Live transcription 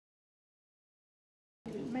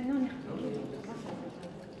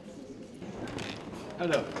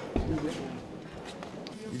Alors.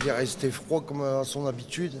 Il est resté froid comme à son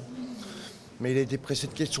habitude, mais il a été pressé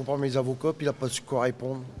de questions par mes avocats, puis il n'a pas su quoi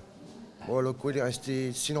répondre. Voilà quoi, il est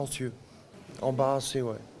resté silencieux, embarrassé,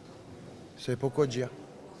 ouais. Je savais pas quoi dire.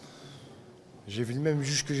 J'ai vu le même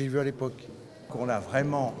juge que j'ai vu à l'époque. Qu'on a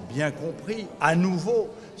vraiment bien compris, à nouveau,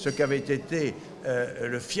 ce qu'avait été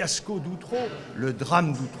le fiasco d'Outreau, le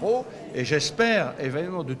drame d'Outreau, et j'espère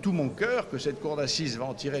évidemment de tout mon cœur que cette cour d'assises va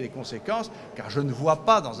en tirer les conséquences, car je ne vois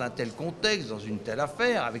pas dans un tel contexte, dans une telle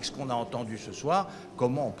affaire, avec ce qu'on a entendu ce soir,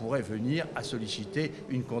 comment on pourrait venir à solliciter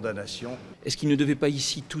une condamnation. Est-ce qu'il ne devait pas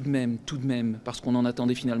ici tout de même, parce qu'on n'en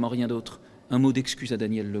attendait finalement rien d'autre, un mot d'excuse à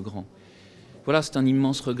Daniel Legrand? Voilà, c'est un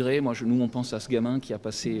immense regret. Nous, on pense à ce gamin qui a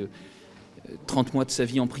passé 30 mois de sa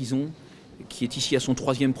vie en prison, qui est ici à son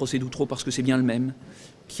 3e procès d'Outreau parce que c'est bien le même,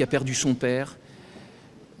 qui a perdu son père.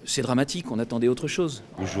 C'est dramatique, on attendait autre chose.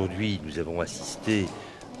 Aujourd'hui, nous avons assisté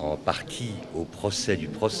en partie au procès du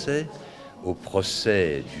procès, au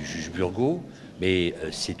procès du juge Burgaud, mais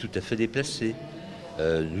c'est tout à fait déplacé.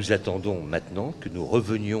 Nous attendons maintenant que nous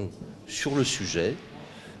revenions sur le sujet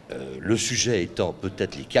étant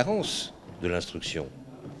peut-être les carences de l'instruction.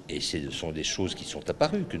 Et ce sont des choses qui sont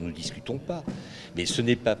apparues, que nous ne discutons pas. Mais ce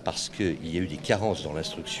n'est pas parce qu'il y a eu des carences dans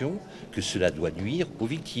l'instruction que cela doit nuire aux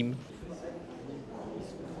victimes.